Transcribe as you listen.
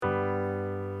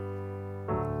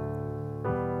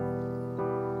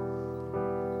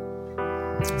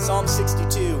Psalm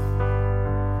 62,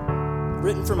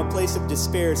 written from a place of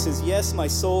despair, says, "Yes, my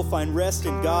soul find rest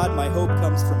in God. My hope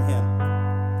comes from him."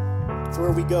 It's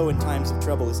where we go in times of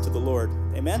trouble, is to the Lord.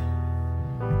 Amen?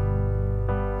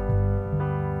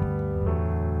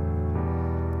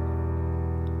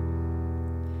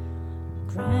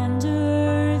 Grand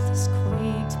earth has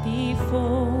quaked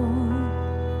before,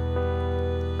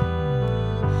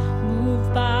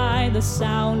 moved by the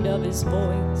sound of his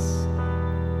voice.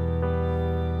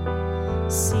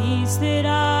 Seas that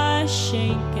are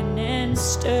shaken and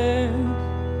stirred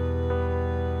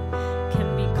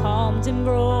can be calmed and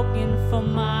broken for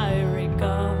my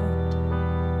regard.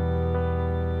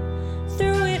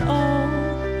 Through it all,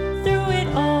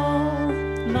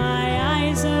 my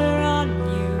eyes are on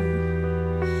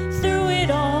you. Through it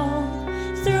all,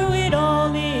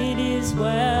 it is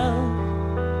well.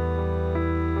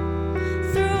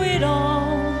 Through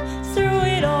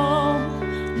it all,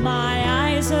 my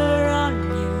eyes are on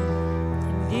you,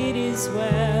 and it is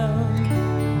well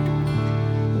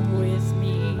with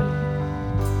me.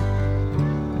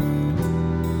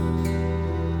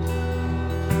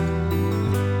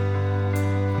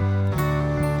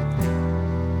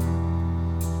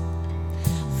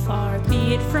 Far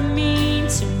be it from me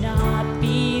to not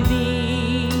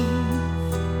believe,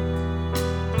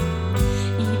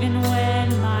 even when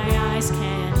my eyes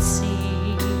can't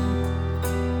see.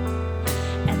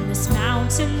 And this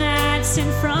mountain that's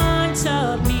in front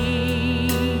of me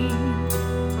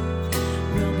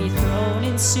will be thrown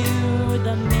into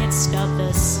the midst of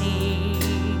the sea.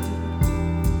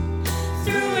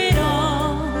 Through it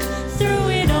all,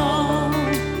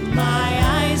 my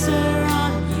eyes are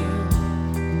on you.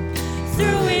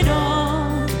 Through it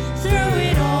all,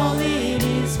 it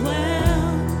is well.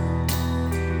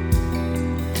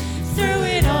 Through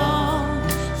it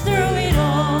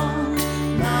all,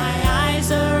 my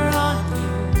eyes are on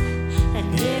you, and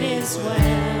it is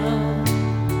well.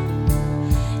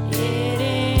 It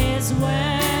is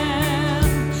well.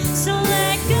 So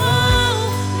let go,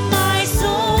 my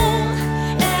soul,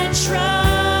 and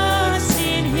trust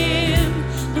in him.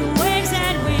 The waves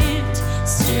and wind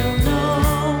still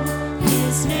know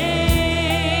his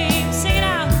name. Sing it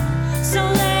out. So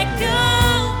let go,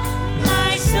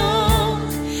 my soul,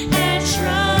 and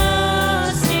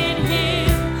trust in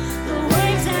him. The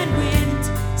waves and wind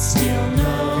still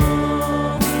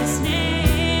know his name.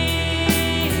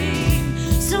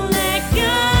 So let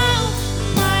go,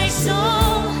 my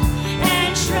soul,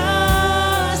 and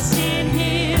trust in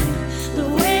him. The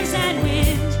waves and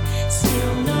wind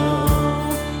still know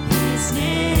his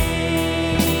name.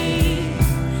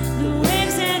 The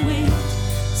waves and wind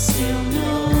still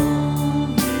know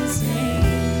his name.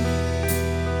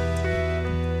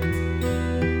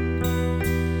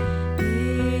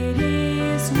 It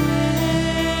is well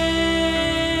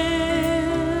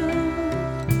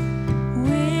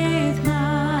with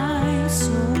my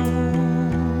soul.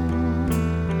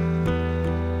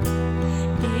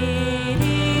 It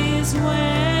is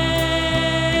well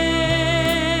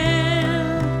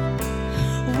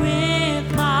with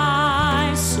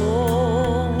my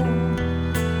soul.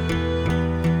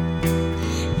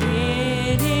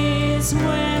 It is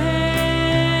well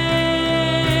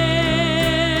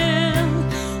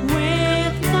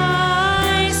with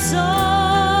my soul.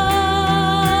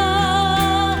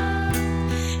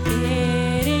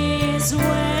 It is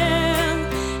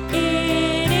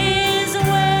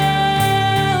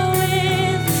well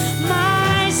with my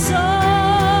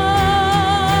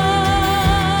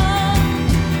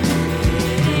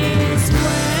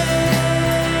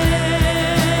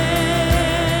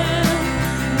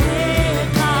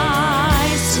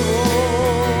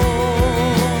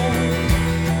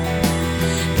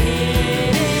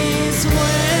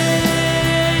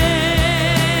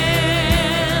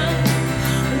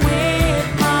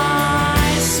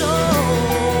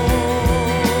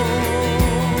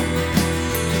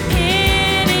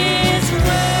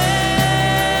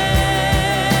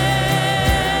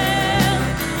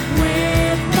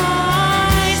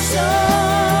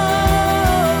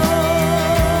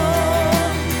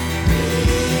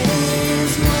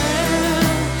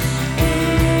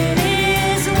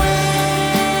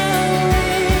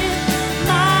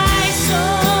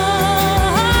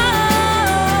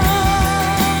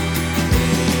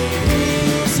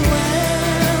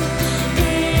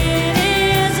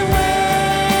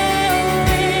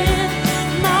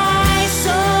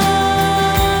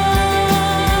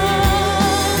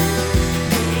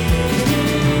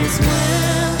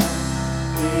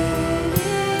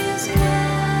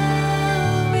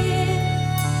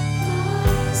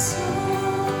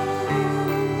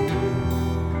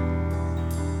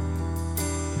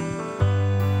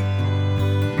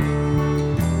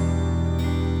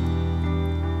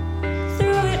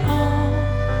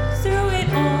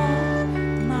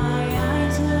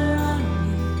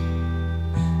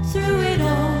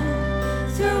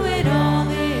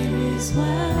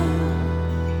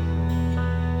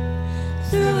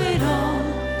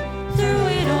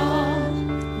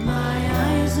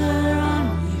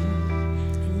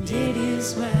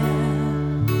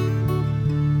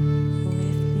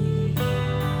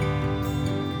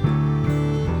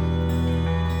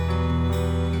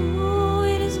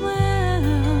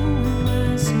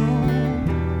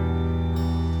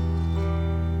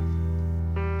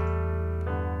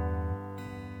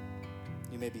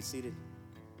seated.